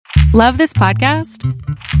Love this podcast?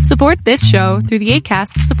 Support this show through the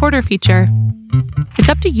Acast supporter feature. It's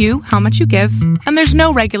up to you how much you give, and there's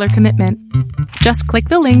no regular commitment. Just click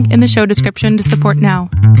the link in the show description to support now.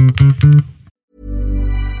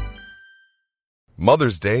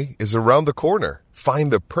 Mother's Day is around the corner. Find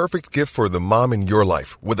the perfect gift for the mom in your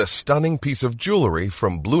life with a stunning piece of jewelry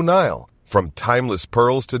from Blue Nile. From timeless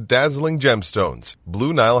pearls to dazzling gemstones,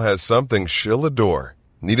 Blue Nile has something she'll adore.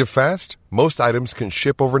 Need it fast? Most items can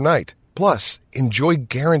ship overnight. Plus, enjoy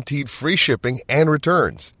guaranteed free shipping and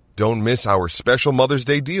returns. Don't miss our special Mother's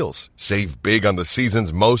Day deals. Save big on the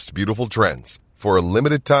season's most beautiful trends. For a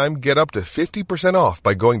limited time, get up to 50% off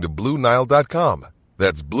by going to BlueNile.com.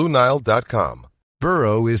 That's BlueNile.com.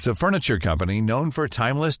 Burrow is a furniture company known for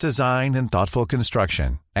timeless design and thoughtful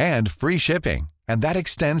construction, and free shipping, and that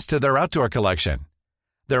extends to their outdoor collection.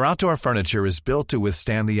 Their outdoor furniture is built to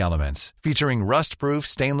withstand the elements, featuring rust-proof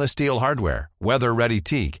stainless steel hardware, weather-ready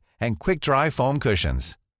teak, and quick-dry foam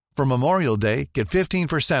cushions. For Memorial Day, get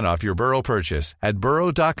 15% off your Burrow purchase at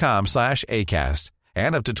burrow.com/ACAST,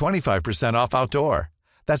 and up to 25% off outdoor.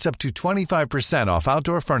 That's up to 25% off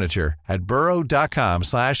outdoor furniture at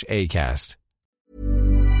burrow.com/ACAST.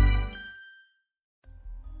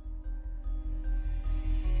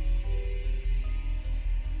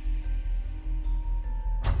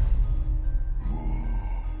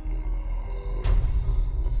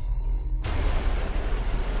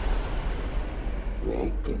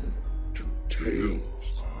 Welcome to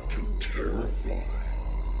Tales to Terrify.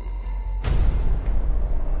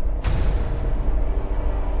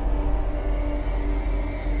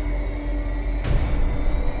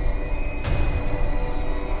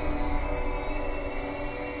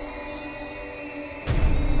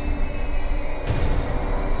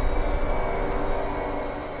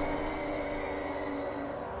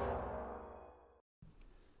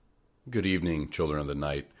 Good evening, children of the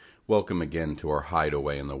night. Welcome again to our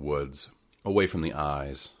hideaway in the woods, away from the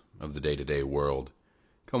eyes of the day-to-day world.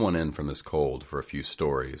 Come on in from this cold for a few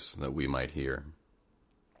stories that we might hear.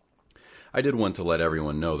 I did want to let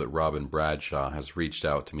everyone know that Robin Bradshaw has reached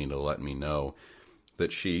out to me to let me know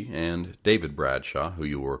that she and David Bradshaw, who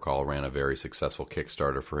you will recall ran a very successful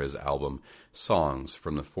Kickstarter for his album Songs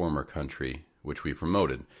from the Former Country, which we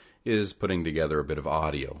promoted, is putting together a bit of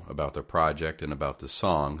audio about the project and about the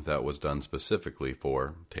song that was done specifically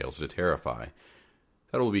for Tales to Terrify.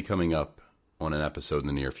 That will be coming up on an episode in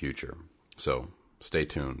the near future, so stay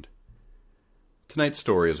tuned. Tonight's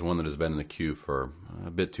story is one that has been in the queue for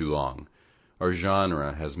a bit too long. Our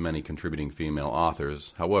genre has many contributing female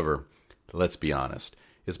authors. However, let's be honest,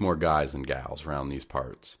 it's more guys than gals around these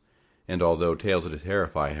parts. And although Tales to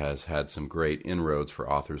Terrify has had some great inroads for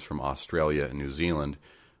authors from Australia and New Zealand,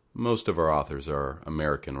 most of our authors are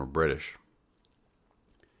American or British.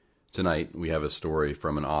 Tonight, we have a story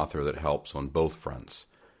from an author that helps on both fronts.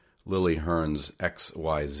 Lily Herne's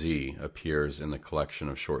XYZ appears in the collection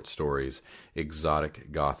of short stories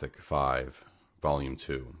Exotic Gothic 5, Volume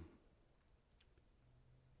 2.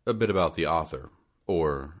 A bit about the author,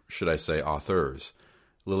 or should I say authors.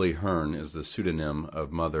 Lily Herne is the pseudonym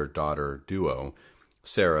of mother-daughter duo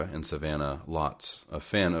Sarah and Savannah Lotz. A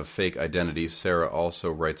fan of fake identities, Sarah also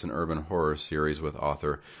writes an urban horror series with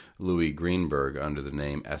author Louis Greenberg under the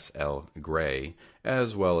name S.L. Gray,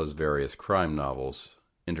 as well as various crime novels,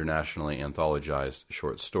 internationally anthologized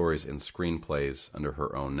short stories, and screenplays under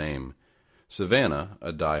her own name. Savannah,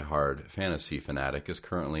 a die-hard fantasy fanatic, is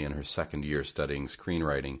currently in her second year studying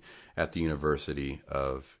screenwriting at the University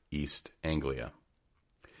of East Anglia.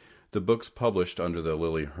 The books published under the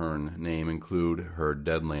Lily Herne name include her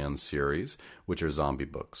Deadlands series, which are zombie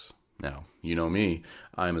books. Now, you know me,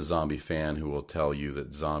 I'm a zombie fan who will tell you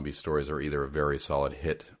that zombie stories are either a very solid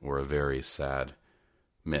hit or a very sad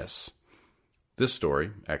miss. This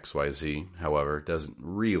story, XYZ, however, doesn't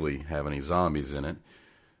really have any zombies in it.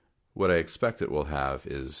 What I expect it will have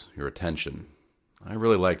is your attention. I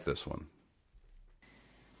really like this one.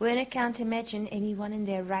 Werner can't imagine anyone in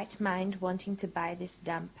their right mind wanting to buy this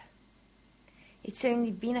dump. It's only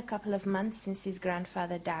been a couple of months since his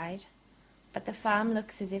grandfather died, but the farm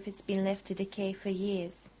looks as if it's been left to decay for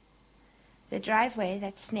years. The driveway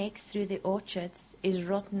that snakes through the orchards is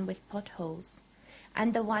rotten with potholes,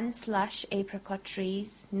 and the once lush apricot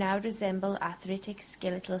trees now resemble arthritic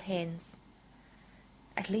skeletal hens.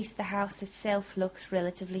 At least the house itself looks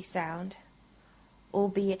relatively sound,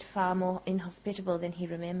 albeit far more inhospitable than he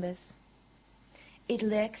remembers. It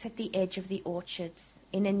lurks at the edge of the orchards,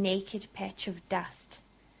 in a naked patch of dust,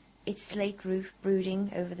 its slate roof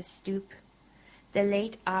brooding over the stoop. The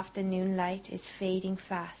late afternoon light is fading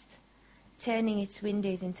fast, turning its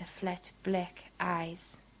windows into flat black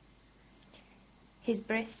eyes. His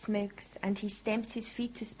breath smokes, and he stamps his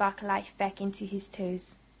feet to spark life back into his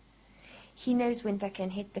toes. He knows winter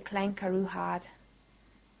can hit the Klein Karoo hard,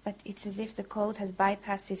 but it's as if the cold has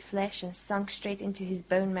bypassed his flesh and sunk straight into his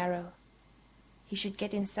bone marrow. He should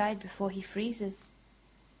get inside before he freezes,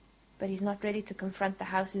 but he's not ready to confront the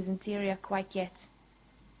house's interior quite yet.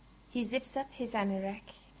 He zips up his anorak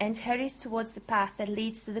and hurries towards the path that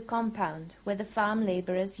leads to the compound where the farm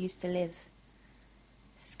labourers used to live.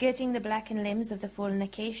 Skirting the blackened limbs of the fallen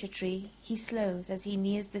acacia tree, he slows as he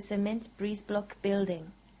nears the cement breeze-block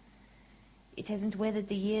building. It hasn't weathered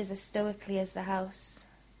the years as stoically as the house.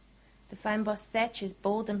 The fine-bossed thatch is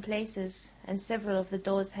bald in places, and several of the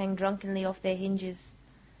doors hang drunkenly off their hinges.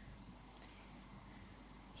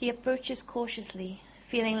 He approaches cautiously,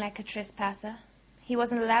 feeling like a trespasser. He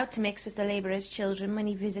wasn't allowed to mix with the labourers' children when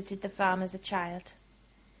he visited the farm as a child.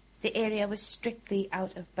 The area was strictly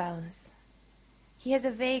out of bounds. He has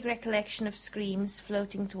a vague recollection of screams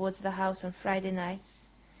floating towards the house on Friday nights,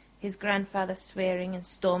 his grandfather swearing and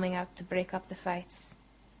storming out to break up the fights.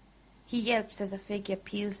 He yelps as a figure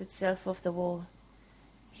peels itself off the wall.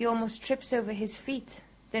 He almost trips over his feet,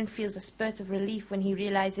 then feels a spurt of relief when he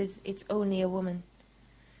realizes it's only a woman.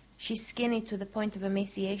 She's skinny to the point of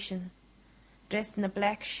emaciation, dressed in a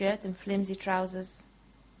black shirt and flimsy trousers,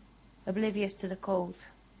 oblivious to the cold.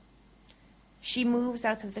 She moves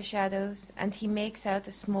out of the shadows, and he makes out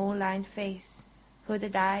a small lined face,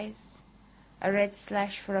 hooded eyes, a red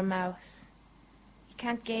slash for a mouth. He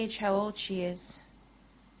can't gauge how old she is.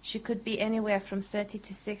 She could be anywhere from 30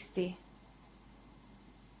 to 60.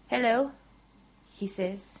 "Hello," he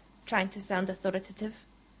says, trying to sound authoritative.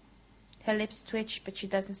 Her lips twitch, but she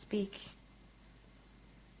doesn't speak.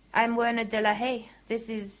 "I'm Werner de la Haye.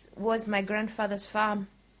 This was my grandfather's farm."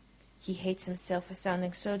 He hates himself for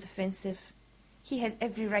sounding so defensive. He has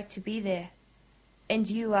every right to be there. "And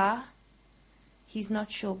you are?" He's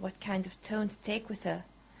not sure what kind of tone to take with her,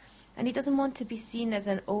 and he doesn't want to be seen as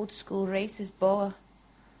an old-school racist Boer.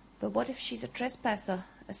 But what if she's a trespasser,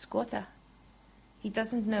 a squatter? He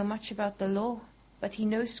doesn't know much about the law, but he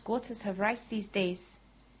knows squatters have rights these days.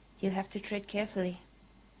 He'll have to tread carefully.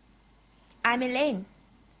 "I'm Elaine,"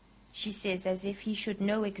 she says, as if he should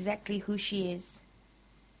know exactly who she is.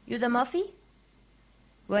 "You the Muffy?"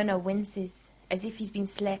 Werner winces, as if he's been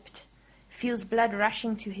slapped, feels blood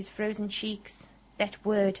rushing to his frozen cheeks. That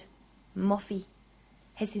word, Muffy,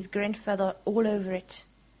 has his grandfather all over it.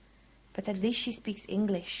 But at least she speaks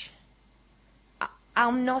English.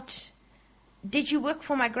 I'm not... Did you work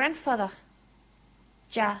for my grandfather?"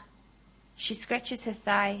 "Ja." She scratches her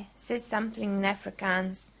thigh, says something in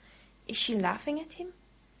Afrikaans. Is she laughing at him?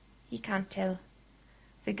 He can't tell.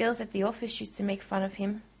 The girls at the office used to make fun of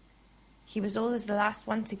him. He was always the last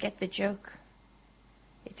one to get the joke.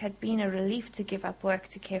 It had been a relief to give up work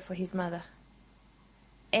to care for his mother.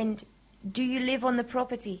 "And do you live on the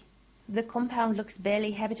property?" The compound looks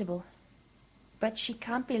barely habitable. But she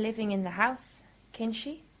can't be living in the house, can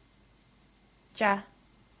she? "Ja."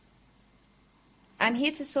 "I'm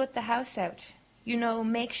here to sort the house out. You know,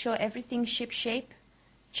 make sure everything's ship-shape.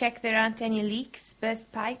 Check there aren't any leaks,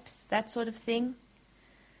 burst pipes, that sort of thing."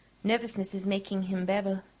 Nervousness is making him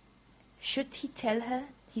babble. Should he tell her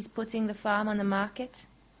he's putting the farm on the market?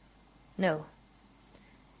 No.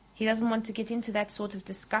 He doesn't want to get into that sort of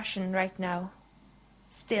discussion right now.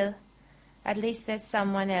 Still, at least there's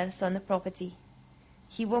someone else on the property.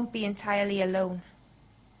 He won't be entirely alone.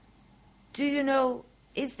 "Do you know,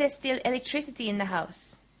 is there still electricity in the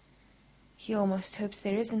house?" He almost hopes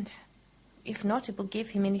there isn't. If not, it will give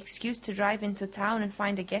him an excuse to drive into town and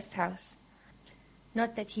find a guest house.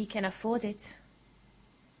 Not that he can afford it.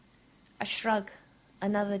 A shrug,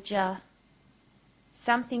 another jar.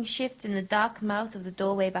 Something shifts in the dark mouth of the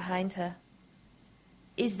doorway behind her.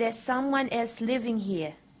 "Is there someone else living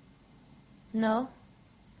here?" "No."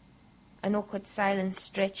 An awkward silence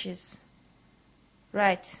stretches.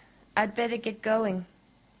 "Right, I'd better get going."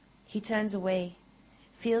 He turns away,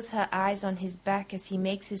 feels her eyes on his back as he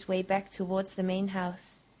makes his way back towards the main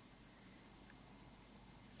house.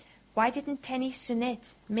 Why didn't Tanny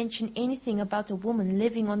Sunette mention anything about a woman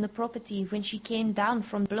living on the property when she came down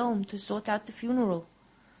from Bloem to sort out the funeral?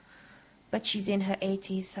 But she's in her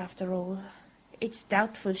 80s, after all. It's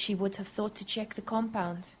doubtful she would have thought to check the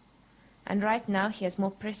compound. And right now he has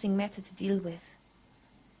more pressing matter to deal with.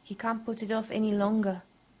 He can't put it off any longer.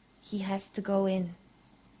 He has to go in.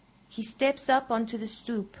 He steps up onto the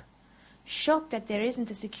stoop, shocked that there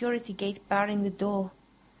isn't a security gate barring the door.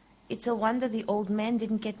 It's a wonder the old man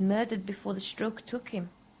didn't get murdered before the stroke took him.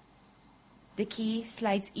 The key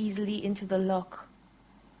slides easily into the lock.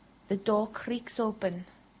 The door creaks open.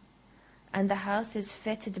 and the house's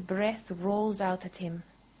fetid breath rolls out at him.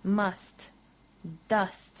 Must,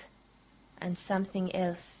 dust, and something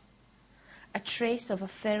else. A trace of a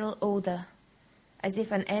feral odor, as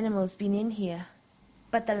if an animal's been in here.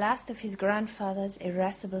 But the last of his grandfather's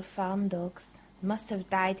irascible farm dogs must have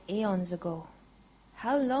died aeons ago.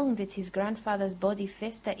 How long did his grandfather's body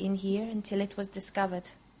fester in here until it was discovered?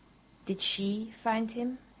 Did she find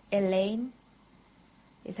him? Elaine?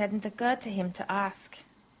 It hadn't occurred to him to ask.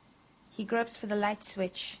 He gropes for the light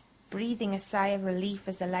switch, breathing a sigh of relief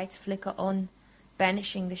as the lights flicker on,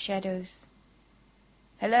 banishing the shadows.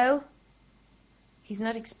 Hello? He's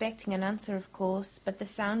not expecting an answer, of course, but the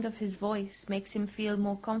sound of his voice makes him feel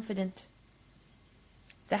more confident.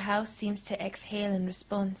 The house seems to exhale in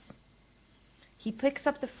response. He picks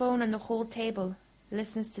up the phone on the hall table,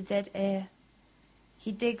 listens to dead air.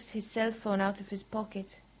 He digs his cell phone out of his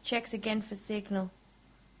pocket, checks again for signal.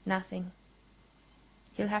 Nothing.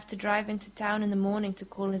 He'll have to drive into town in the morning to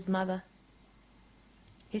call his mother.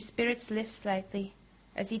 His spirits lift slightly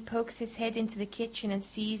as he pokes his head into the kitchen and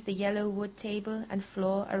sees the yellow wood table and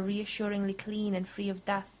floor are reassuringly clean and free of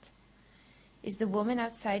dust. Is the woman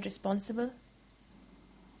outside responsible?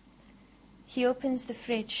 He opens the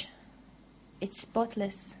fridge. It's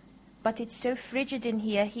spotless, but it's so frigid in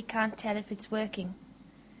here he can't tell if it's working.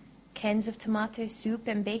 Cans of tomato soup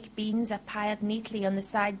and baked beans are piled neatly on the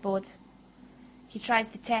sideboard. He tries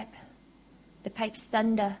the tap. The pipes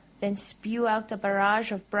thunder, then spew out a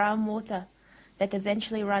barrage of brown water that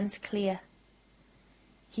eventually runs clear.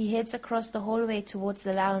 He heads across the hallway towards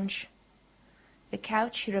the lounge. The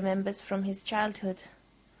couch he remembers from his childhood.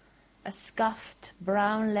 A scuffed,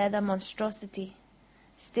 brown leather monstrosity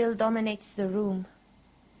still dominates the room.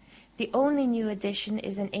 The only new addition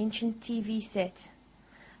is an ancient TV set.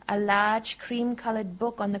 A large, cream-colored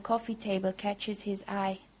book on the coffee table catches his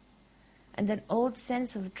eye, and an old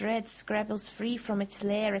sense of dread scrabbles free from its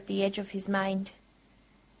lair at the edge of his mind.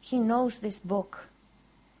 He knows this book.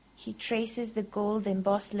 He traces the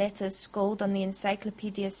gold-embossed letters scrawled on the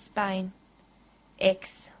encyclopedia's spine.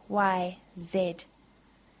 X, Y, Z.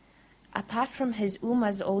 Apart from his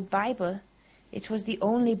Uma's old Bible, it was the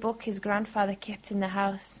only book his grandfather kept in the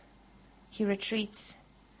house. He retreats,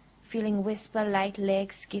 feeling whisper-light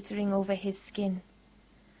legs skittering over his skin.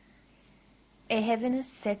 A heaviness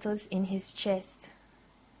settles in his chest,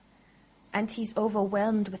 and he's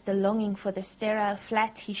overwhelmed with the longing for the sterile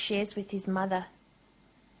flat he shares with his mother.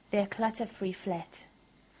 Their clutter-free flat,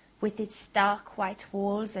 with its stark white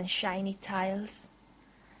walls and shiny tiles.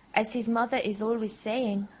 As his mother is always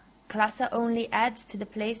saying, clutter only adds to the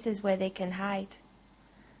places where they can hide.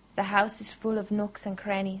 The house is full of nooks and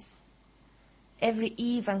crannies. Every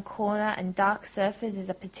eave and corner and dark surface is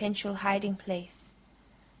a potential hiding place.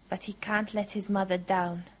 But he can't let his mother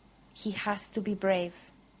down. He has to be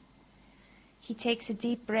brave. He takes a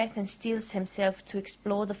deep breath and steels himself to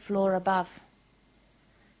explore the floor above.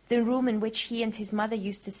 The room in which he and his mother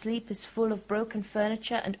used to sleep is full of broken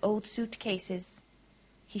furniture and old suitcases.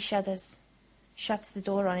 He shudders, shuts the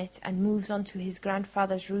door on it, and moves on to his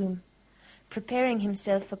grandfather's room, preparing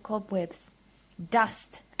himself for cobwebs,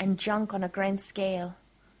 dust, and junk on a grand scale.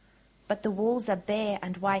 But the walls are bare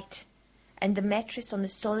and white, and the mattress on the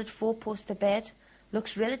solid four-poster bed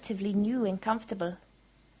looks relatively new and comfortable.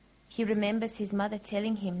 He remembers his mother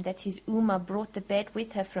telling him that his Uma brought the bed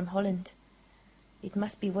with her from Holland. It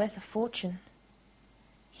must be worth a fortune.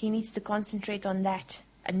 He needs to concentrate on that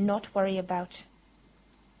and not worry about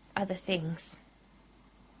other things.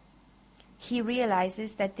 He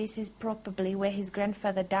realizes that this is probably where his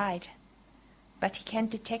grandfather died, but he can't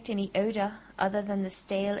detect any odor other than the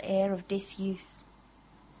stale air of disuse.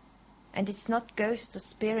 And it's not ghosts or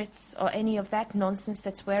spirits or any of that nonsense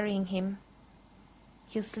that's worrying him.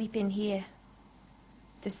 He'll sleep in here.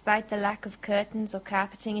 Despite the lack of curtains or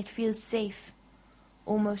carpeting, it feels safe,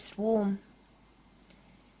 almost warm.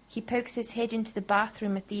 He pokes his head into the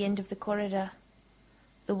bathroom at the end of the corridor.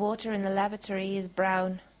 The water in the lavatory is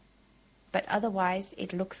brown, but otherwise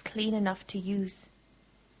it looks clean enough to use.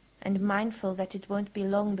 And mindful that it won't be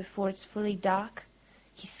long before it's fully dark,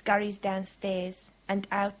 he scurries downstairs and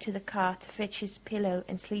out to the car to fetch his pillow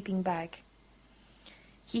and sleeping bag.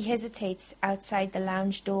 He hesitates outside the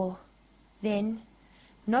lounge door. Then,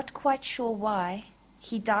 not quite sure why,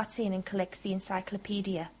 he darts in and collects the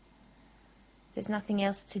encyclopedia. There's nothing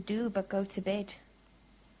else to do but go to bed.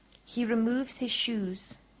 He removes his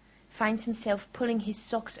shoes, finds himself pulling his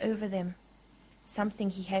socks over them, something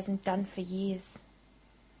he hasn't done for years.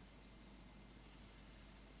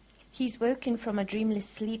 He's woken from a dreamless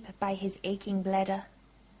sleep by his aching bladder.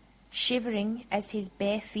 Shivering as his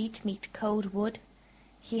bare feet meet cold wood,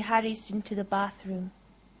 he hurries into the bathroom.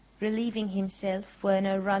 Relieving himself,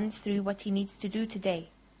 Werner runs through what he needs to do today.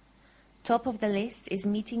 Top of the list is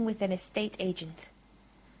meeting with an estate agent.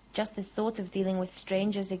 Just the thought of dealing with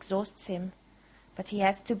strangers exhausts him, but he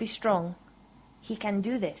has to be strong. He can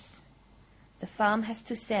do this. The farm has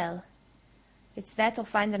to sell. It's that or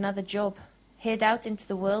find another job, head out into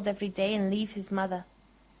the world every day and leave his mother.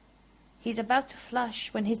 He's about to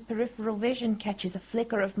flush when his peripheral vision catches a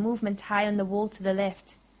flicker of movement high on the wall to the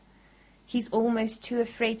left. He's almost too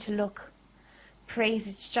afraid to look. Prays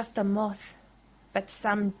it's just a moth, but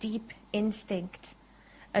some deep instinct,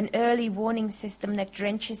 an early warning system that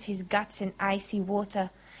drenches his guts in icy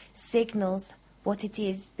water, signals what it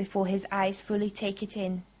is before his eyes fully take it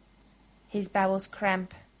in. His bowels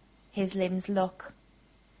cramp, his limbs lock.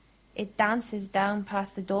 It dances down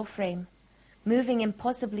past the doorframe, moving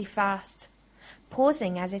impossibly fast,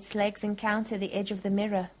 pausing as its legs encounter the edge of the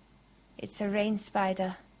mirror. It's a rain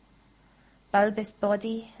spider. Bulbous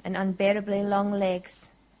body and unbearably long legs.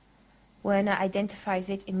 Werner identifies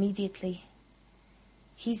it immediately.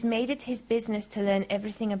 He's made it his business to learn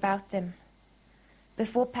everything about them.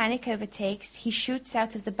 Before panic overtakes, he shoots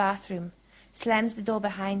out of the bathroom, slams the door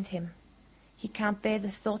behind him. He can't bear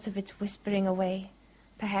the thought of it whispering away,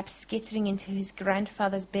 perhaps skittering into his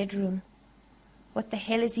grandfather's bedroom. What the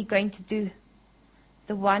hell is he going to do?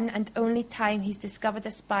 The one and only time he's discovered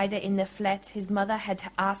a spider in their flat, his mother had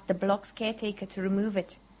asked the block's caretaker to remove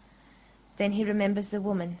it. Then he remembers the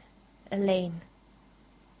woman, Elaine.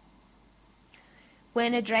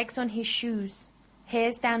 Werner drags on his shoes,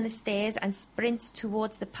 hares down the stairs and sprints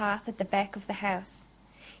towards the path at the back of the house.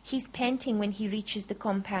 He's panting when he reaches the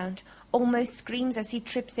compound, almost screams as he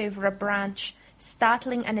trips over a branch,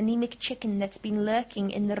 startling an anemic chicken that's been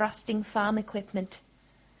lurking in the rusting farm equipment.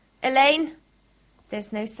 "Elaine!"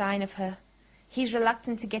 There's no sign of her. He's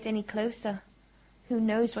reluctant to get any closer. Who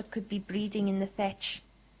knows what could be breeding in the thatch?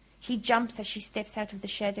 He jumps as she steps out of the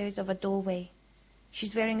shadows of a doorway.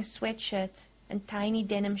 She's wearing a sweatshirt and tiny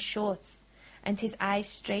denim shorts, and his eyes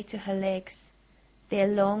stray to her legs. They're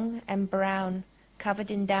long and brown, covered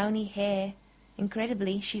in downy hair.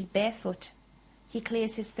 Incredibly, she's barefoot. He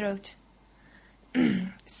clears his throat.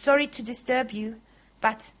 "Sorry to disturb you,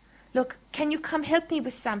 but, look, can you come help me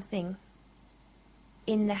with something?"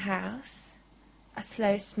 In the house? A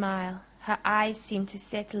slow smile. Her eyes seem to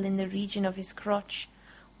settle in the region of his crotch.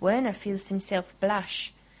 Werner feels himself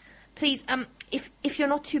blush. "Please, if you're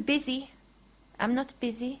not too busy." "I'm not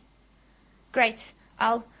busy." "Great.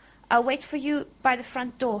 I'll wait for you by the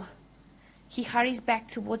front door." He hurries back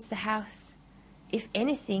towards the house. If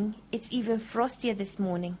anything, it's even frostier this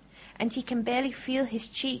morning, and he can barely feel his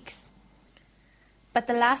cheeks. But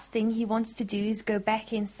the last thing he wants to do is go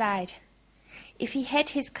back inside. If he had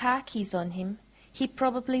his car keys on him, he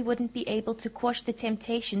probably wouldn't be able to quash the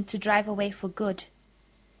temptation to drive away for good.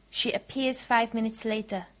 She appears 5 minutes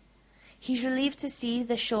later. He's relieved to see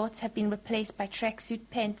the shorts have been replaced by tracksuit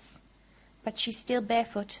pants, but she's still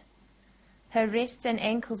barefoot. Her wrists and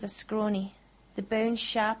ankles are scrawny, the bones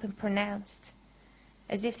sharp and pronounced,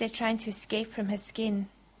 as if they're trying to escape from her skin.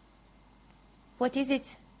 "What is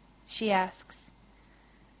it?" she asks.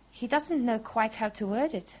 He doesn't know quite how to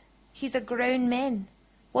word it. He's a grown man.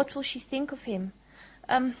 What will she think of him?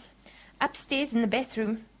 Upstairs in the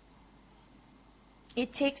bathroom."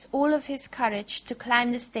 It takes all of his courage to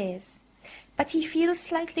climb the stairs, but he feels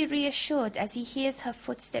slightly reassured as he hears her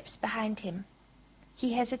footsteps behind him.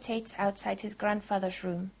 He hesitates outside his grandfather's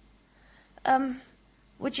room.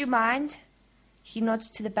 Would you mind?" He nods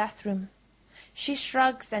to the bathroom. She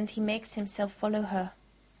shrugs and he makes himself follow her.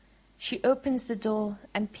 She opens the door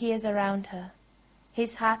and peers around her.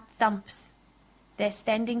 His heart thumps. They're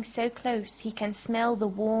standing so close he can smell the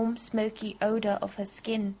warm, smoky odor of her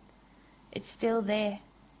skin. It's still there,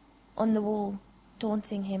 on the wall,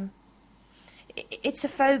 taunting him. It's a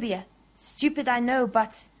phobia. Stupid, I know,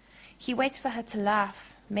 but... He waits for her to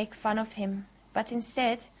laugh, make fun of him, but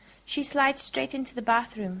instead she slides straight into the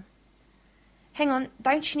bathroom. "Hang on,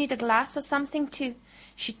 don't you need a glass or something to..."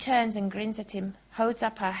 She turns and grins at him, holds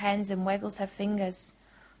up her hands and waggles her fingers.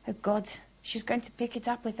 Oh God, she's going to pick it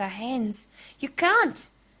up with her hands. "You can't!"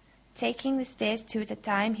 Taking the stairs 2 at a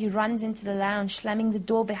time, he runs into the lounge, slamming the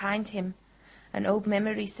door behind him. An old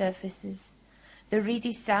memory surfaces. The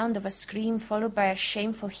reedy sound of a scream followed by a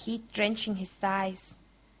shameful heat drenching his thighs.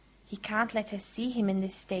 He can't let her see him in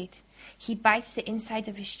this state. He bites the inside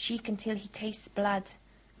of his cheek until he tastes blood.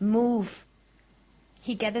 Move!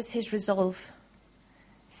 He gathers his resolve.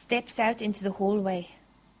 Steps out into the hallway.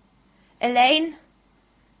 "Elaine!"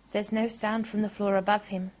 There's no sound from the floor above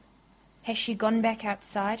him. Has she gone back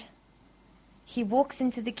outside? He walks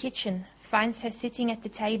into the kitchen, finds her sitting at the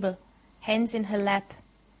table, hands in her lap.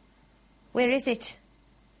 Where is it?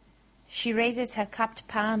 She raises her cupped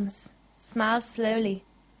palms, smiles slowly,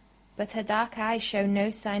 but her dark eyes show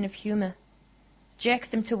no sign of humor. Jerks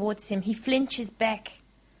them towards him. He flinches back,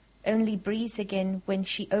 only breathes again when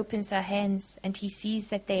she opens her hands and he sees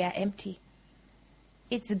that they are empty.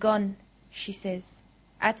 It's gone, she says.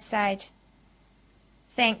 Outside.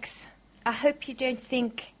 Thanks. I hope you don't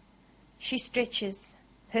think... She stretches.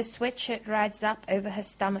 Her sweatshirt rides up over her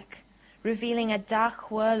stomach, revealing a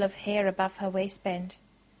dark whirl of hair above her waistband.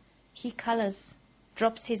 He colors,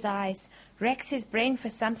 drops his eyes, racks his brain for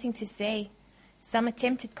something to say, some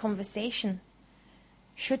attempted conversation.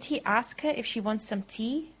 Should he ask her if she wants some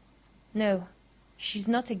tea? No, she's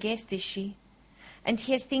not a guest, is she? And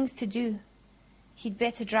he has things to do. He'd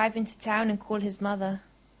better drive into town and call his mother.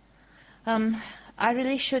 I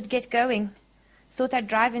really should get going. Thought I'd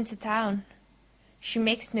drive into town. She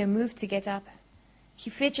makes no move to get up. He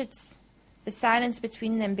fidgets, the silence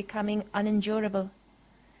between them becoming unendurable.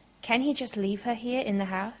 Can he just leave her here in the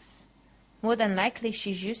house? More than likely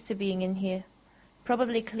she's used to being in here.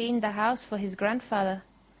 Probably cleaned the house for his grandfather.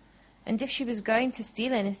 And if she was going to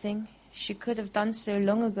steal anything, she could have done so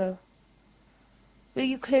long ago. Will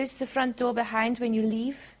you close the front door behind when you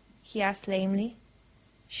leave? He asks lamely.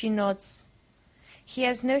 She nods. He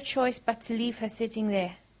has no choice but to leave her sitting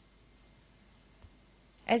there.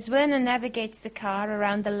 As Werner navigates the car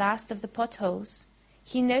around the last of the potholes,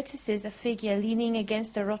 he notices a figure leaning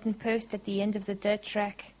against a rotten post at the end of the dirt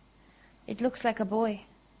track. It looks like a boy,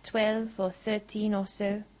 12 or 13 or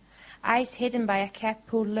so, eyes hidden by a cap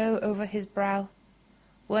pulled low over his brow.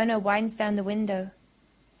 Werner winds down the window.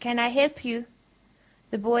 Can I help you?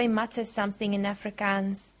 The boy mutters something in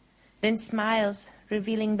Afrikaans, then smiles,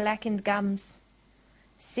 revealing blackened gums.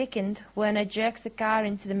 Sickened, Werner jerks the car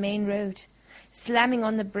into the main road, slamming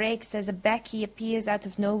on the brakes as a bakkie appears out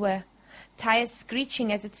of nowhere, tires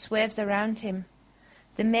screeching as it swerves around him.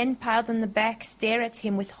 The men piled on the back stare at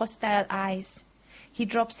him with hostile eyes. He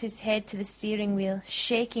drops his head to the steering wheel,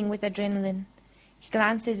 shaking with adrenaline. He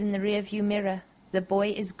glances in the rearview mirror. The boy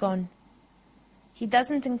is gone. He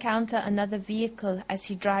doesn't encounter another vehicle as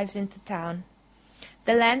he drives into town.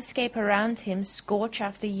 The landscape around him scorch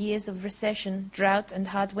after years of recession, drought, and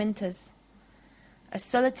hard winters. A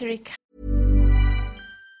solitary...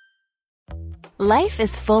 Life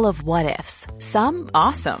is full of what-ifs. Some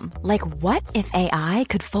awesome, like what if AI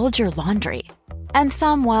could fold your laundry? And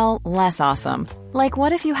some, well, less awesome, like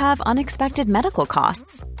what if you have unexpected medical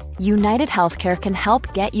costs? United Healthcare can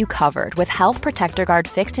help get you covered with Health Protector Guard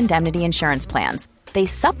fixed indemnity insurance plans. They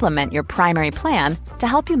supplement your primary plan to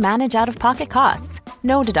help you manage out-of-pocket costs.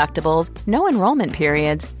 No deductibles, no enrollment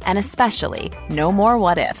periods, and especially no more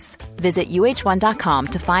what-ifs. Visit uh1.com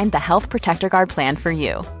to find the Health Protector Guard plan for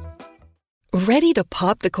you. Ready to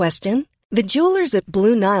pop the question? The jewelers at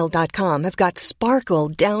BlueNile.com have got sparkle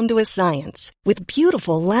down to a science with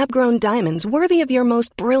beautiful lab-grown diamonds worthy of your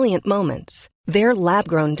most brilliant moments. Their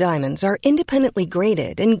lab-grown diamonds are independently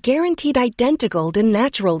graded and guaranteed identical to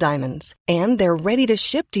natural diamonds, and they're ready to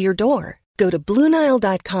ship to your door. Go to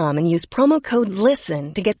BlueNile.com and use promo code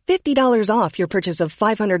LISTEN to get $50 off your purchase of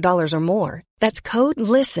 $500 or more. That's code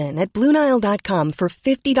LISTEN at BlueNile.com for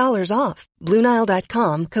 $50 off.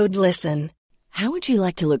 BlueNile.com, code LISTEN. How would you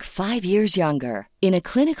like to look 5 years younger? In a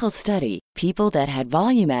clinical study, people that had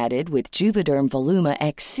volume added with Juvederm Voluma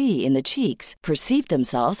XC in the cheeks perceived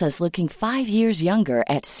themselves as looking 5 years younger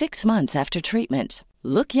at 6 months after treatment.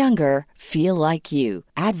 Look younger, feel like you.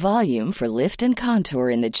 Add volume for lift and contour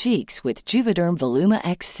in the cheeks with Juvederm Voluma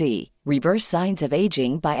XC. Reverse signs of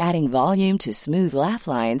aging by adding volume to smooth laugh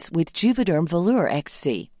lines with Juvederm Volure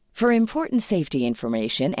XC. For important safety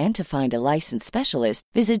information and to find a licensed specialist,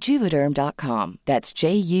 visit Juvederm.com. That's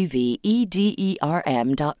JUVEDERM.com.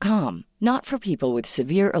 Not for people with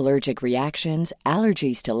severe allergic reactions,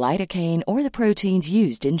 allergies to lidocaine, or the proteins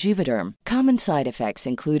used in Juvederm. Common side effects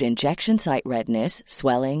include injection site redness,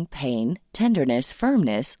 swelling, pain, tenderness,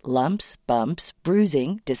 firmness, lumps, bumps,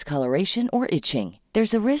 bruising, discoloration, or itching.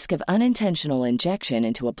 There's a risk of unintentional injection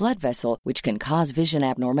into a blood vessel, which can cause vision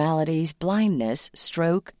abnormalities, blindness,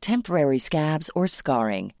 stroke, temporary scabs, or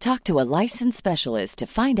scarring. Talk to a licensed specialist to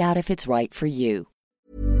find out if it's right for you.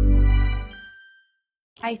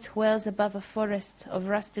 Light whirls above a forest of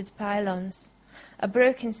rusted pylons. A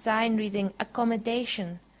broken sign reading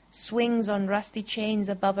 "Accommodation" swings on rusty chains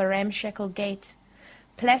above a ramshackle gate.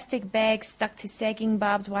 Plastic bags stuck to sagging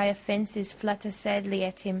barbed wire fences flutter sadly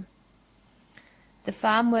at him. The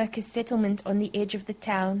farm workers' settlement on the edge of the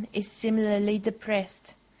town is similarly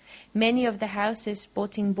depressed. Many of the houses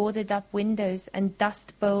sporting boarded-up windows and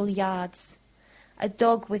dust bowl yards. A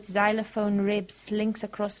dog with xylophone ribs slinks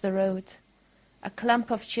across the road. A clump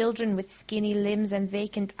of children with skinny limbs and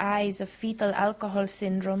vacant eyes of fetal alcohol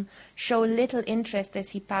syndrome show little interest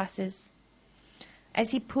as he passes.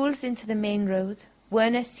 As he pulls into the main road,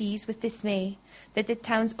 Werner sees with dismay that the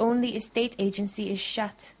town's only estate agency is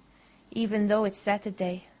shut, even though it's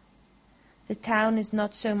Saturday. The town is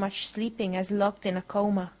not so much sleeping as locked in a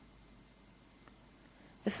coma.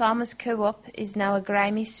 The farmer's co-op is now a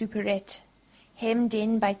grimy superette, hemmed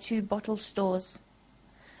in by 2 bottle stores.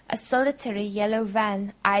 A solitary yellow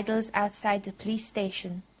van idles outside the police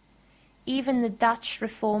station. Even the Dutch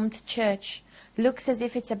Reformed Church looks as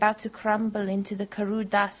if it's about to crumble into the Karoo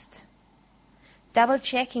dust.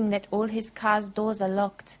 Double-checking that all his car's doors are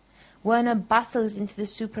locked, Werner bustles into the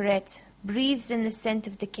superette, breathes in the scent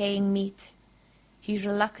of decaying meat. He's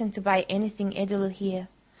reluctant to buy anything edible here.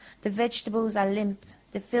 The vegetables are limp.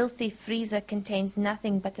 The filthy freezer contains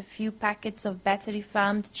nothing but a few packets of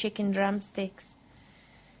battery-farmed chicken drumsticks.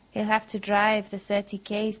 He'll have to drive the 30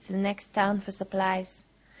 k's to the next town for supplies.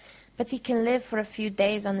 But he can live for a few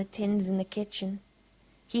days on the tins in the kitchen.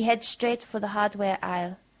 He heads straight for the hardware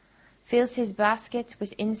aisle, fills his basket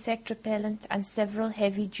with insect repellent and several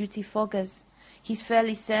heavy-duty foggers he's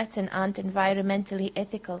fairly certain aren't environmentally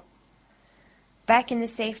ethical. Back in the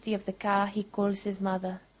safety of the car, he calls his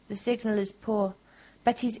mother. The signal is poor,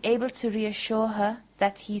 but he's able to reassure her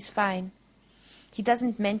that he's fine. He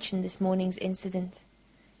doesn't mention this morning's incident.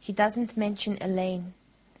 He doesn't mention Elaine.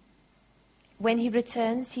 When he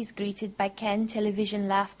returns, he's greeted by canned television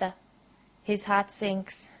laughter. His heart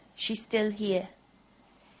sinks. She's still here.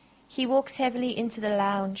 He walks heavily into the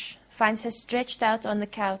lounge, finds her stretched out on the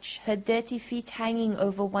couch, her dirty feet hanging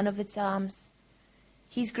over one of its arms.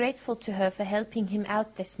 He's grateful to her for helping him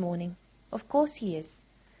out this morning. Of course he is.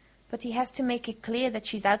 But he has to make it clear that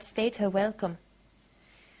she's outstayed her welcome.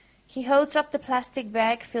 He holds up the plastic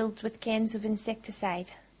bag filled with cans of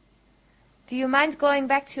insecticide. "Do you mind going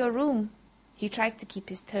back to your room?" He tries to keep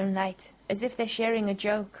his tone light, as if they're sharing a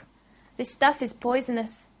joke. "This stuff is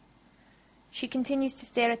poisonous." She continues to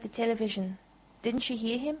stare at the television. Didn't she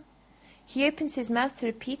hear him? He opens his mouth to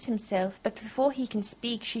repeat himself, but before he can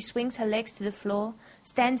speak, she swings her legs to the floor,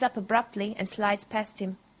 stands up abruptly, and slides past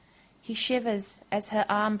him. He shivers as her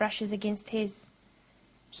arm brushes against his.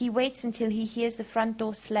 He waits until he hears the front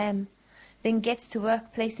door slam, then gets to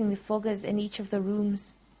work placing the foggers in each of the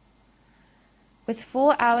rooms. With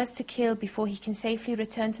 4 hours to kill before he can safely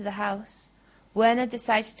return to the house, Werner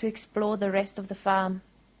decides to explore the rest of the farm.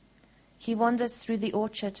 He wanders through the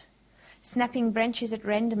orchard, snapping branches at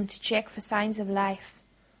random to check for signs of life.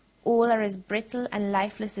 All are as brittle and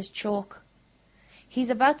lifeless as chalk. He's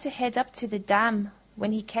about to head up to the dam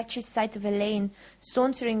when he catches sight of Elaine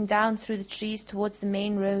sauntering down through the trees towards the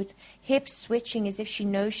main road, hips switching as if she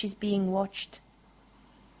knows she's being watched.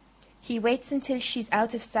 He waits until she's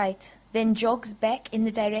out of sight, then jogs back in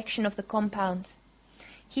the direction of the compound.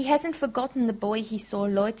 He hasn't forgotten the boy he saw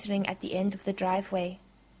loitering at the end of the driveway.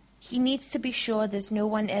 He needs to be sure there's no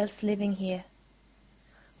one else living here.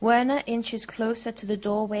 Werner inches closer to the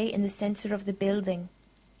doorway in the center of the building.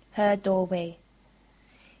 Her doorway.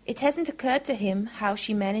 It hasn't occurred to him how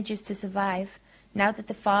she manages to survive now that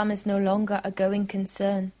the farm is no longer a going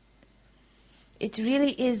concern. It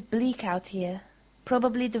really is bleak out here,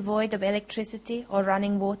 probably devoid of electricity or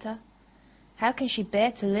running water. How can she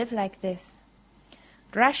bear to live like this?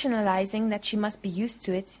 Rationalizing that she must be used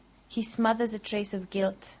to it, he smothers a trace of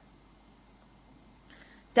guilt.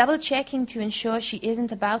 Double-checking to ensure she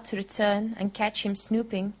isn't about to return and catch him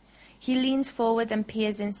snooping, he leans forward and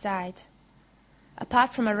peers inside.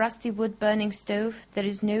 Apart from a rusty wood-burning stove, there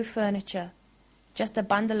is no furniture, just a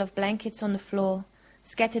bundle of blankets on the floor,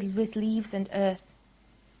 scattered with leaves and earth.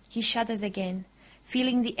 He shudders again,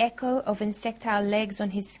 feeling the echo of insectile legs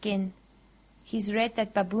on his skin. He's read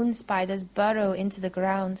that baboon spiders burrow into the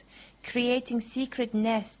ground, creating secret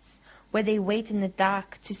nests where they wait in the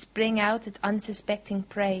dark to spring out at unsuspecting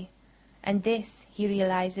prey. And this, he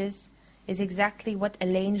realizes, is exactly what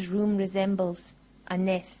Elaine's room resembles, a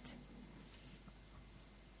nest.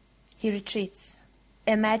 He retreats,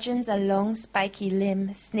 imagines a long spiky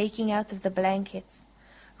limb snaking out of the blankets,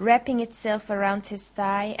 wrapping itself around his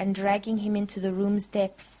thigh and dragging him into the room's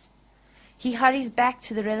depths. He hurries back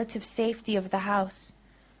to the relative safety of the house,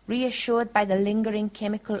 reassured by the lingering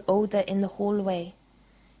chemical odor in the hallway.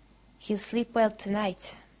 He'll sleep well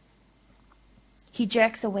tonight. He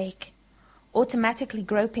jerks awake, automatically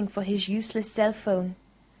groping for his useless cell phone.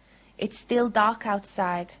 It's still dark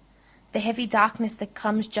outside, the heavy darkness that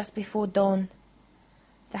comes just before dawn.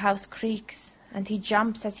 The house creaks, and he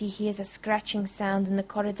jumps as he hears a scratching sound in the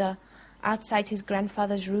corridor outside his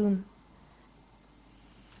grandfather's room.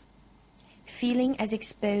 Feeling as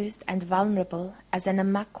exposed and vulnerable as an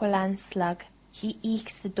Amaqualan slug, he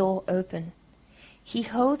ekes the door open. He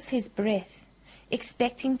holds his breath,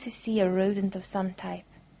 expecting to see a rodent of some type,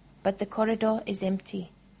 but the corridor is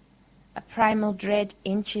empty. A primal dread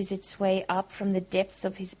inches its way up from the depths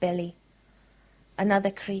of his belly.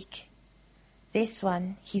 Another creak. This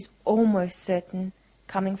one, he's almost certain,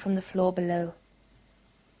 coming from the floor below.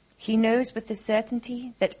 He knows with the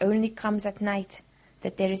certainty that only comes at night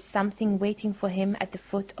that there is something waiting for him at the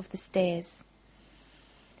foot of the stairs.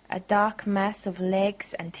 A dark mass of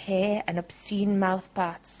legs and hair and obscene mouth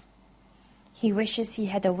parts. He wishes he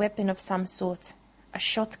had a weapon of some sort, a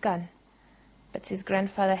shotgun. But his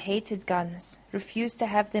grandfather hated guns, refused to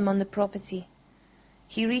have them on the property.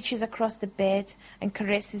 He reaches across the bed and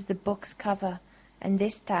caresses the book's cover, and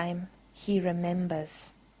this time he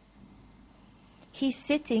remembers. He's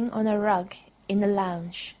sitting on a rug in the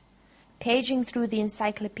lounge, paging through the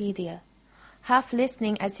encyclopedia, half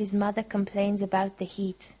listening as his mother complains about the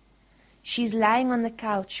heat. She's lying on the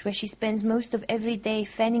couch where she spends most of every day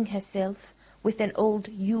fanning herself with an old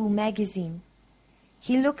You magazine.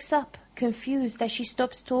 He looks up, confused, as she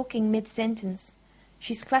stops talking mid-sentence.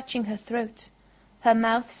 She's clutching her throat, her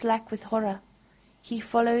mouth slack with horror. He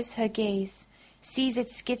follows her gaze, sees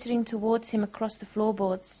it skittering towards him across the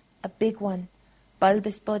floorboards, a big one,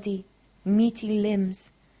 bulbous body, meaty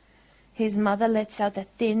limbs. His mother lets out a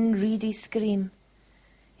thin, reedy scream.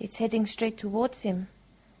 It's heading straight towards him,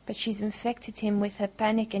 but she's infected him with her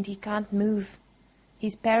panic and he can't move.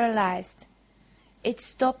 He's paralyzed. It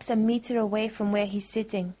stops a meter away from where he's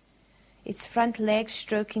sitting, its front legs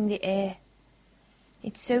stroking the air.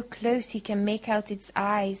 It's so close he can make out its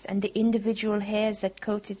eyes and the individual hairs that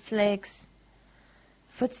coat its legs.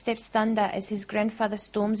 Footsteps thunder as his grandfather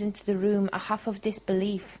storms into the room, a huff of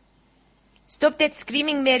disbelief. "Stop that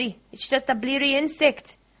screaming, Mary. It's just a bleary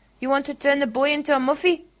insect. You want to turn the boy into a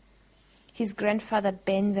muffy?" His grandfather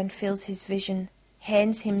bends and fills his vision,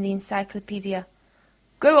 hands him the encyclopedia.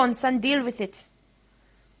 "Go on, son, deal with it."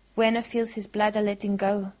 Werner feels his bladder letting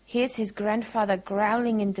go, hears his grandfather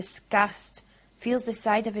growling in disgust, feels the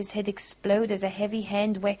side of his head explode as a heavy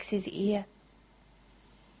hand whacks his ear.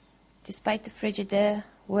 Despite the frigid air,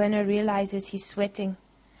 Werner realizes he's sweating.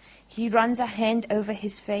 He runs a hand over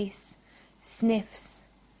his face, sniffs.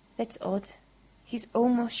 That's odd. He's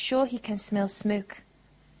almost sure he can smell smoke.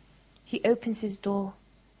 He opens his door.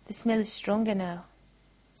 The smell is stronger now.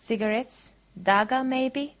 Cigarettes? Daga,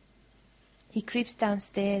 maybe? He creeps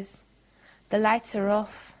downstairs. The lights are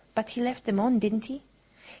off, but he left them on, didn't he?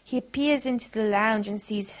 He peers into the lounge and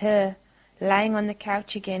sees her, lying on the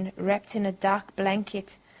couch again, wrapped in a dark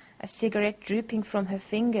blanket, a cigarette drooping from her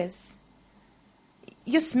fingers.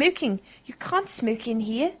 "You're smoking! You can't smoke in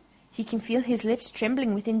here!" He can feel his lips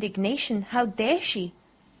trembling with indignation. How dare she?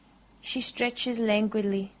 She stretches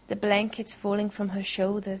languidly, the blankets falling from her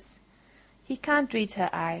shoulders. He can't read her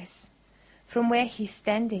eyes. From where he's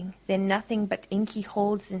standing, they're nothing but inky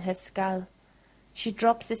holes in her skull. She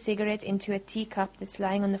drops the cigarette into a teacup that's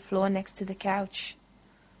lying on the floor next to the couch.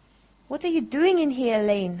 "What are you doing in here,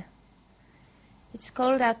 Elaine?" "It's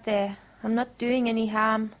cold out there. I'm not doing any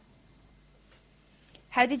harm."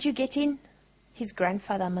 "How did you get in?" His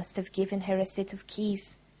grandfather must have given her a set of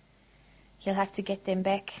keys. He'll have to get them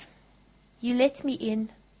back. "You let me in."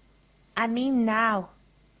 "I mean now."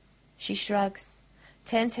 She shrugs,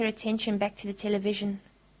 turns her attention back to the television.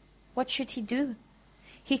 What should he do?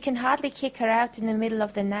 He can hardly kick her out in the middle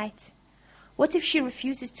of the night. What if she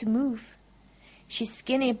refuses to move? She's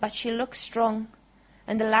skinny, but she looks strong,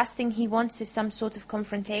 and the last thing he wants is some sort of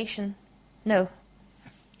confrontation. No,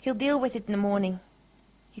 he'll deal with it in the morning.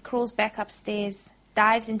 He crawls back upstairs,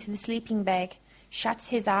 dives into the sleeping bag, shuts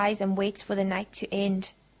his eyes and waits for the night to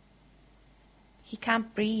end. He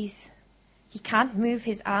can't breathe. He can't move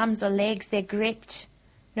his arms or legs. They're gripped,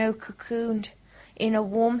 no, cocooned, in a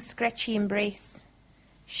warm, scratchy embrace.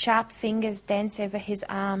 Sharp fingers dance over his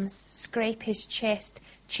arms, scrape his chest,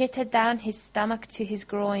 chitter down his stomach to his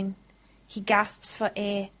groin. He gasps for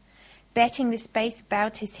air, batting the space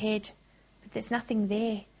about his head. But there's nothing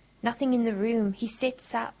there, nothing in the room. He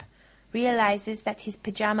sits up, realizes that his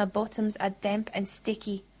pajama bottoms are damp and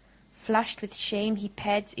sticky. Flushed with shame, he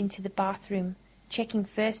pads into the bathroom, checking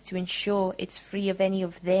first to ensure it's free of any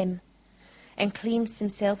of them, and cleans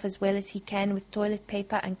himself as well as he can with toilet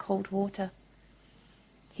paper and cold water.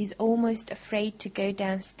 He's almost afraid to go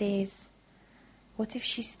downstairs. What if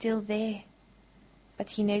she's still there?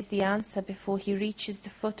 But he knows the answer before he reaches the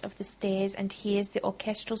foot of the stairs and hears the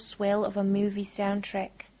orchestral swell of a movie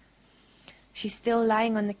soundtrack. She's still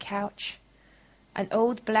lying on the couch, an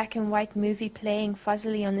old black and white movie playing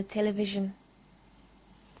fuzzily on the television.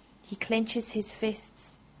 He clenches his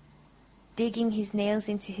fists, digging his nails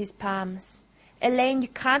into his palms. Elaine, you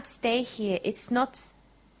can't stay here. It's not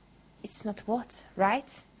what,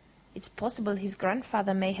 right? It's possible his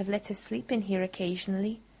grandfather may have let her sleep in here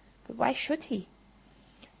occasionally, but why should he?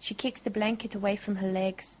 She kicks the blanket away from her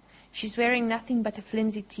legs. She's wearing nothing but a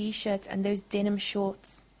flimsy t-shirt and those denim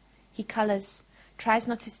shorts. He colors, tries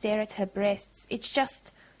not to stare at her breasts. It's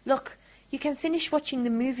just, look, you can finish watching the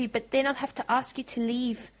movie, but then I'll have to ask you to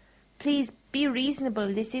leave. Please, be reasonable.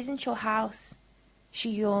 This isn't your house. She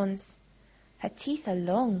yawns. Her teeth are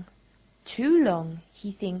long. Too long,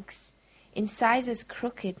 he thinks. Incisors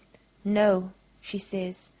crooked. No, she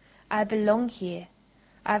says. I belong here.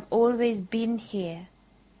 I've always been here.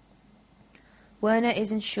 Werner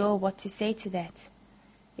isn't sure what to say to that.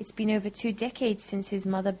 It's been over 2 decades since his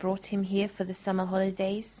mother brought him here for the summer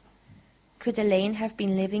holidays. Could Elaine have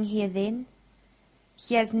been living here then?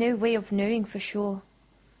 He has no way of knowing for sure.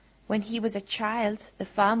 When he was a child, the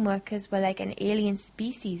farm workers were like an alien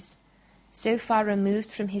species, so far removed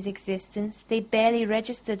from his existence they barely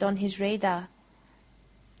registered on his radar.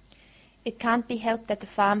 It can't be helped that the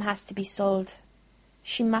farm has to be sold.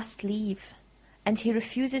 She must leave, and he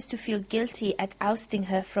refuses to feel guilty at ousting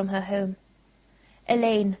her from her home.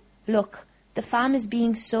 Elaine, look, the farm is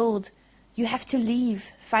being sold. You have to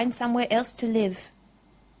leave, find somewhere else to live.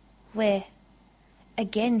 Where?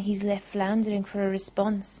 Again he's left floundering for a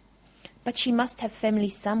response. But she must have family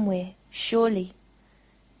somewhere, surely.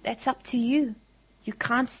 That's up to you. You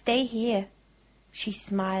can't stay here. She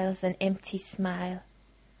smiles an empty smile.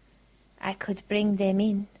 I could bring them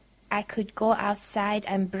in. I could go outside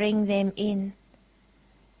and bring them in.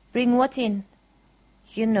 Bring what in?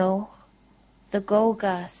 You know, the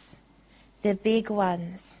Gogas, the big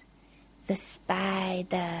ones, the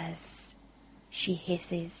spiders, she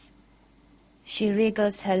hisses. She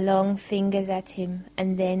wriggles her long fingers at him,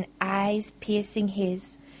 and then, eyes piercing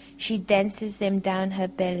his, she dances them down her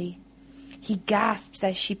belly. He gasps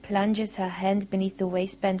as she plunges her hand beneath the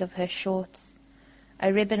waistband of her shorts.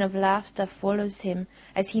 A ribbon of laughter follows him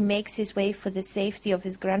as he makes his way for the safety of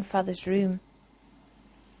his grandfather's room.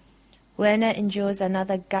 Werner endures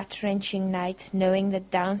another gut-wrenching night, knowing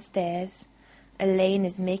that downstairs Elaine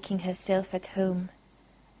is making herself at home,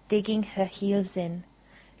 digging her heels in,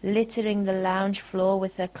 littering the lounge floor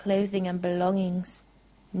with her clothing and belongings,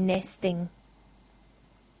 nesting.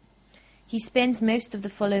 He spends most of the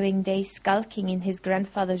following day skulking in his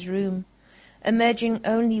grandfather's room, emerging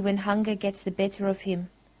only when hunger gets the better of him.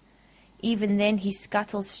 Even then he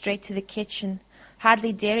scuttles straight to the kitchen,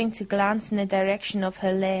 hardly daring to glance in the direction of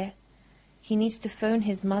her lair. He needs to phone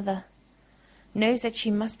his mother, knows that she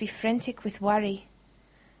must be frantic with worry.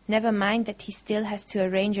 Never mind that he still has to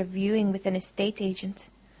arrange a viewing with an estate agent.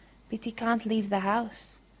 But he can't leave the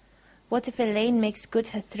house. What if Elaine makes good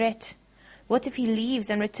her threat? What if he leaves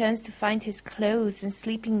and returns to find his clothes and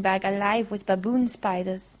sleeping bag alive with baboon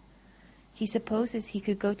spiders? He supposes he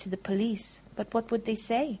could go to the police, but what would they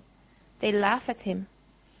say? They laugh at him.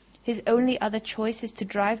 His only other choice is to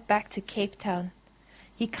drive back to Cape Town.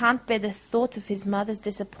 He can't bear the thought of his mother's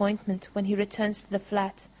disappointment when he returns to the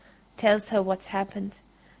flat, tells her what's happened,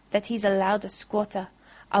 that he's allowed a squatter,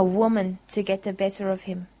 a woman, to get the better of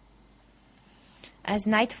him. As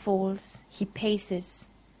night falls, he paces,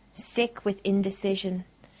 sick with indecision.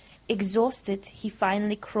 Exhausted, he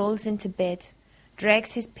finally crawls into bed,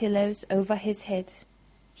 drags his pillows over his head.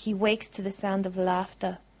 He wakes to the sound of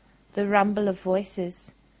laughter, the rumble of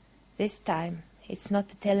voices. This time, it's not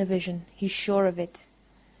the television, he's sure of it.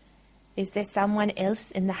 Is there someone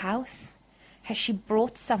else in the house? Has she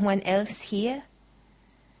brought someone else here?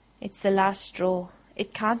 It's the last straw.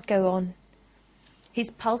 It can't go on. His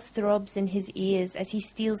pulse throbs in his ears as he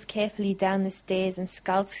steals carefully down the stairs and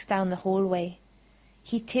skulks down the hallway.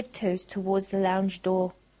 He tiptoes towards the lounge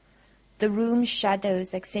door, the room's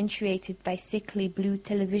shadows accentuated by sickly blue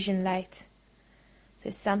television light.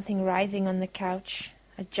 There's something writhing on the couch,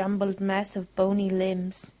 a jumbled mass of bony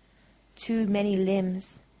limbs, too many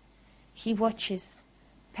limbs. He watches,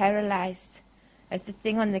 paralyzed, as the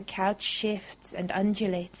thing on the couch shifts and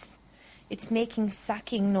undulates. It's making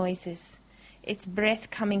sucking noises, its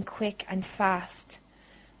breath coming quick and fast.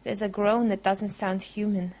 There's a groan that doesn't sound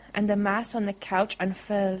human, and the mass on the couch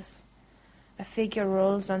unfurls. A figure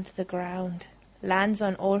rolls onto the ground, lands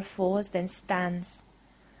on all fours, then stands.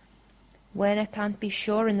 Werner can't be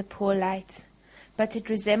sure in the poor light, but it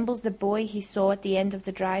resembles the boy he saw at the end of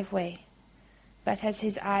the driveway. But as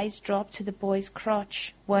his eyes drop to the boy's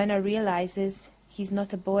crotch, Werner realizes he's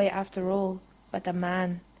not a boy after all, but a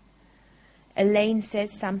man. Elaine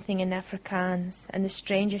says something in Afrikaans, and the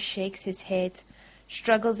stranger shakes his head,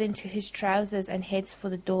 struggles into his trousers and heads for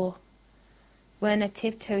the door. Werner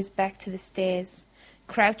tiptoes back to the stairs,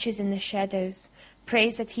 crouches in the shadows,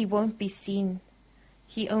 prays that he won't be seen.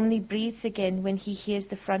 He only breathes again when he hears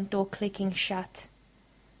the front door clicking shut.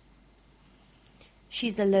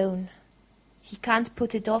 She's alone. He can't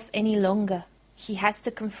put it off any longer. He has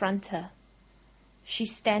to confront her.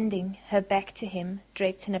 She's standing, her back to him,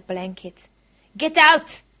 draped in a blanket. "Get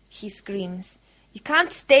out!" he screams. "You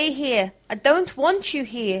can't stay here. I don't want you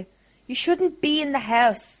here. You shouldn't be in the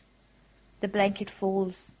house." The blanket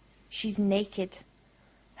falls. She's naked.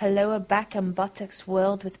 Her lower back and buttocks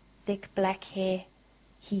whirled with thick black hair.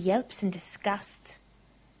 He yelps in disgust.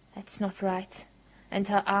 That's not right. And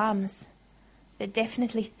her arms. They're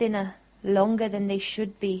definitely thinner, longer than they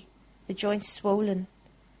should be, the joints swollen.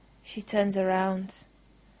 She turns around.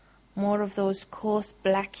 More of those coarse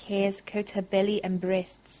black hairs coat her belly and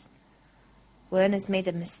breasts. Werner's made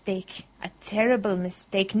a mistake, a terrible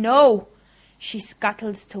mistake. No! She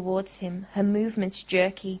scuttles towards him, her movements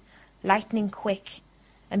jerky, lightning quick,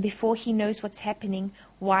 and before he knows what's happening,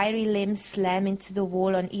 wiry limbs slam into the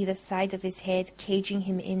wall on either side of his head, caging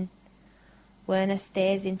him in. Werner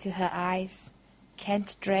stares into her eyes,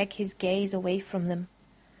 can't drag his gaze away from them.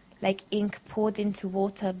 Like ink poured into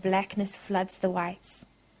water, blackness floods the whites.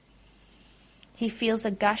 He feels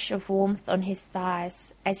a gush of warmth on his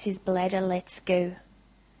thighs as his bladder lets go.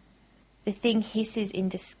 The thing hisses in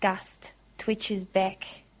disgust, twitches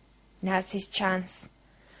back. Now's his chance.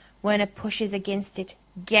 Werner pushes against it,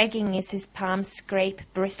 gagging as his palms scrape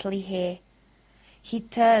bristly hair. He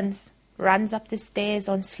turns, runs up the stairs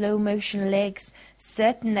on slow-motion legs,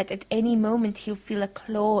 certain that at any moment he'll feel a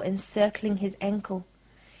claw encircling his ankle.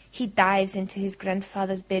 He dives into his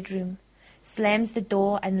grandfather's bedroom, slams the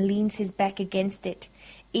door and leans his back against it,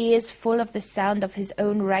 ears full of the sound of his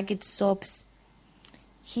own ragged sobs.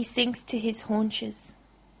 He sinks to his haunches,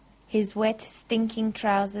 his wet, stinking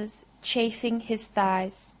trousers chafing his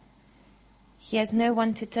thighs. He has no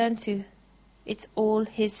one to turn to. It's all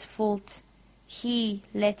his fault. He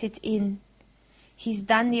let it in. He's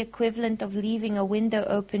done the equivalent of leaving a window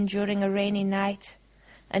open during a rainy night,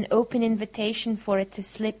 an open invitation for it to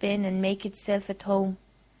slip in and make itself at home.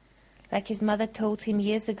 Like his mother told him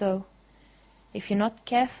years ago, if you're not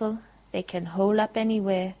careful, they can hole up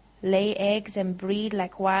anywhere, lay eggs and breed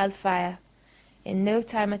like wildfire. In no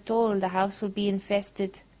time at all, the house will be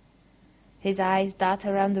infested. His eyes dart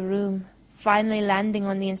around the room, finally landing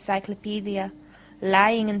on the encyclopedia,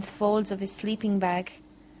 lying in the folds of his sleeping bag.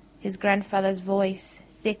 His grandfather's voice,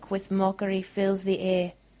 thick with mockery, fills the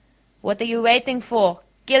air. "What are you waiting for?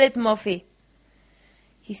 Kill it, Muffy!"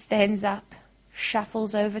 He stands up,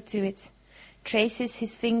 shuffles over to it, traces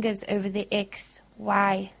his fingers over the X,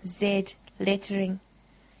 Y, Z lettering.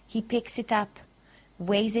 He picks it up,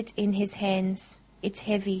 weighs it in his hands. It's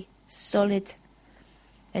heavy, solid,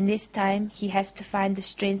 and this time he has to find the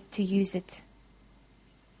strength to use it.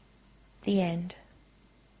 The end.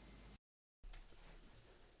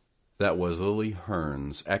 That was Lily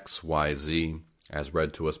Herne's XYZ, as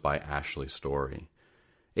read to us by Ashley Story.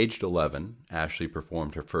 Aged 11, Ashley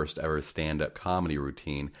performed her first ever stand-up comedy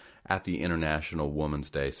routine at the International Women's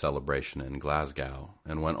Day celebration in Glasgow,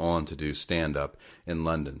 and went on to do stand-up in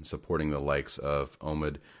London, supporting the likes of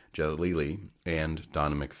Omid Jalili and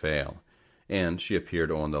Donna McPhail, and she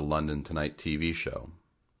appeared on the London Tonight TV show.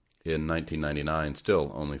 In 1999,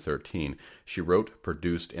 still only 13, she wrote,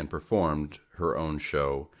 produced, and performed her own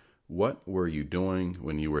show, What Were You Doing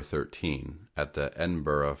When You Were 13, at the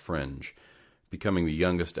Edinburgh Fringe, becoming the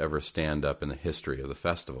youngest ever stand-up in the history of the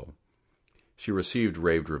festival. She received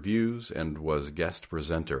raved reviews and was guest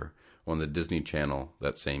presenter on the Disney Channel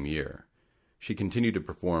that same year. She continued to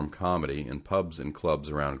perform comedy in pubs and clubs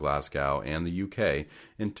around Glasgow and the UK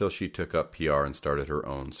until she took up PR and started her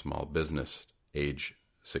own small business, age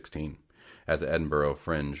 16, at the Edinburgh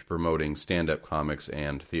Fringe, promoting stand-up comics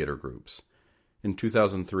and theater groups. In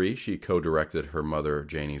 2003, she co-directed her mother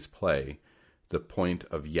Janie's play, The Point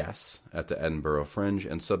of Yes, at the Edinburgh Fringe,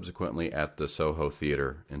 and subsequently at the Soho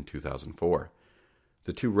Theatre in 2004.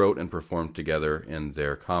 The two wrote and performed together in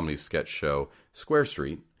their comedy sketch show, Square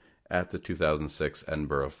Street, at the 2006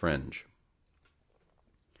 Edinburgh Fringe.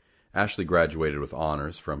 Ashley graduated with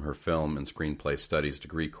honors from her Film and Screenplay Studies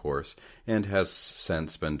degree course and has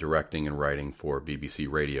since been directing and writing for BBC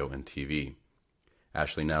Radio and TV.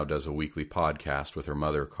 Ashley now does a weekly podcast with her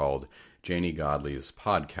mother called Janie Godley's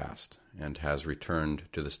Podcast, and has returned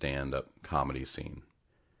to the stand-up comedy scene.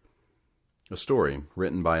 A story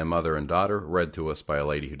written by a mother and daughter, read to us by a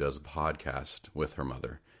lady who does a podcast with her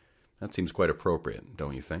mother. That seems quite appropriate,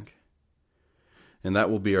 don't you think? And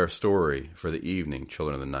that will be our story for the evening,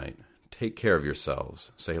 children of the night. take care of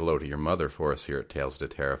yourselves. Say hello to your mother for us here at Tales to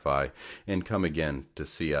Terrify, and come again to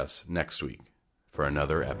see us next week for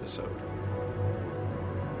another episode.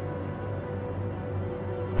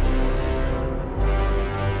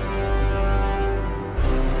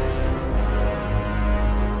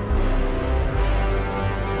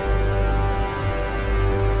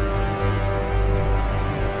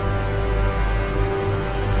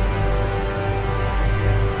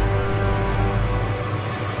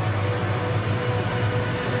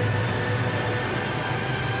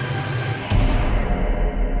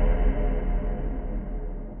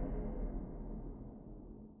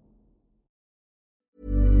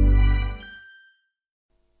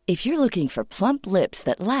 If you're looking for plump lips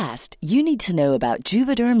that last, you need to know about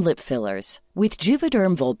Juvederm lip fillers. With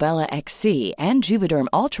Juvederm Volbella XC and Juvederm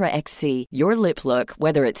Ultra XC, your lip look,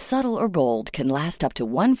 whether it's subtle or bold, can last up to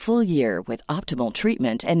 1 full year with optimal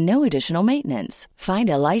treatment and no additional maintenance. Find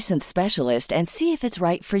a licensed specialist and see if it's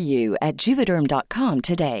right for you at Juvederm.com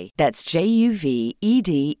today. That's JUVEDERM.com.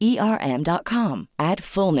 Add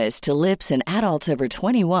fullness to lips in adults over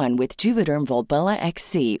 21 with Juvederm Volbella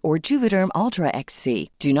XC or Juvederm Ultra XC.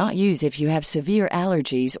 Do not use if you have severe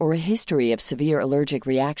allergies or a history of severe allergic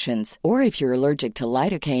reactions, or if you're allergic to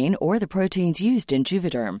lidocaine or the proteins used in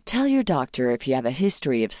Juvederm. Tell your doctor if you have a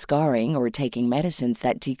history of scarring or taking medicines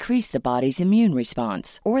that decrease the body's immune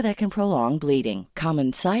response or that can prolong bleeding.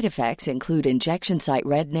 Common side effects include injection site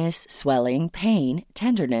redness, swelling, pain,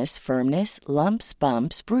 tenderness, firmness, lumps,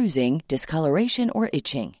 bumps, bruising, discoloration, or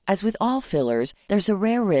itching. As with all fillers, there's a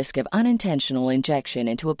rare risk of unintentional injection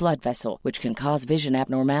into a blood vessel, which can cause vision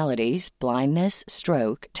abnormalities, blindness,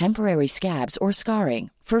 stroke, temporary scabs, or scarring.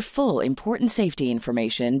 For full, important safety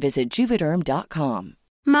information, visit Juvederm.com.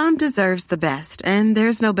 Mom deserves the best, and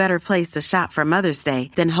there's no better place to shop for Mother's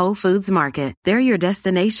Day than Whole Foods Market. They're your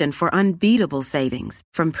destination for unbeatable savings,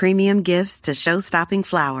 from premium gifts to show-stopping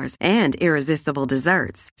flowers and irresistible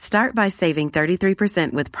desserts. Start by saving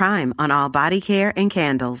 33% with Prime on all body care and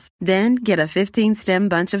candles. Then get a 15-stem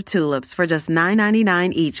bunch of tulips for just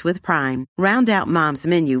 $9.99 each with Prime. Round out Mom's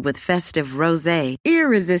menu with festive rosé,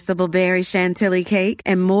 irresistible berry chantilly cake,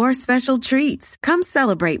 and more special treats. Come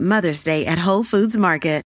celebrate Mother's Day at Whole Foods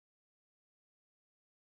Market.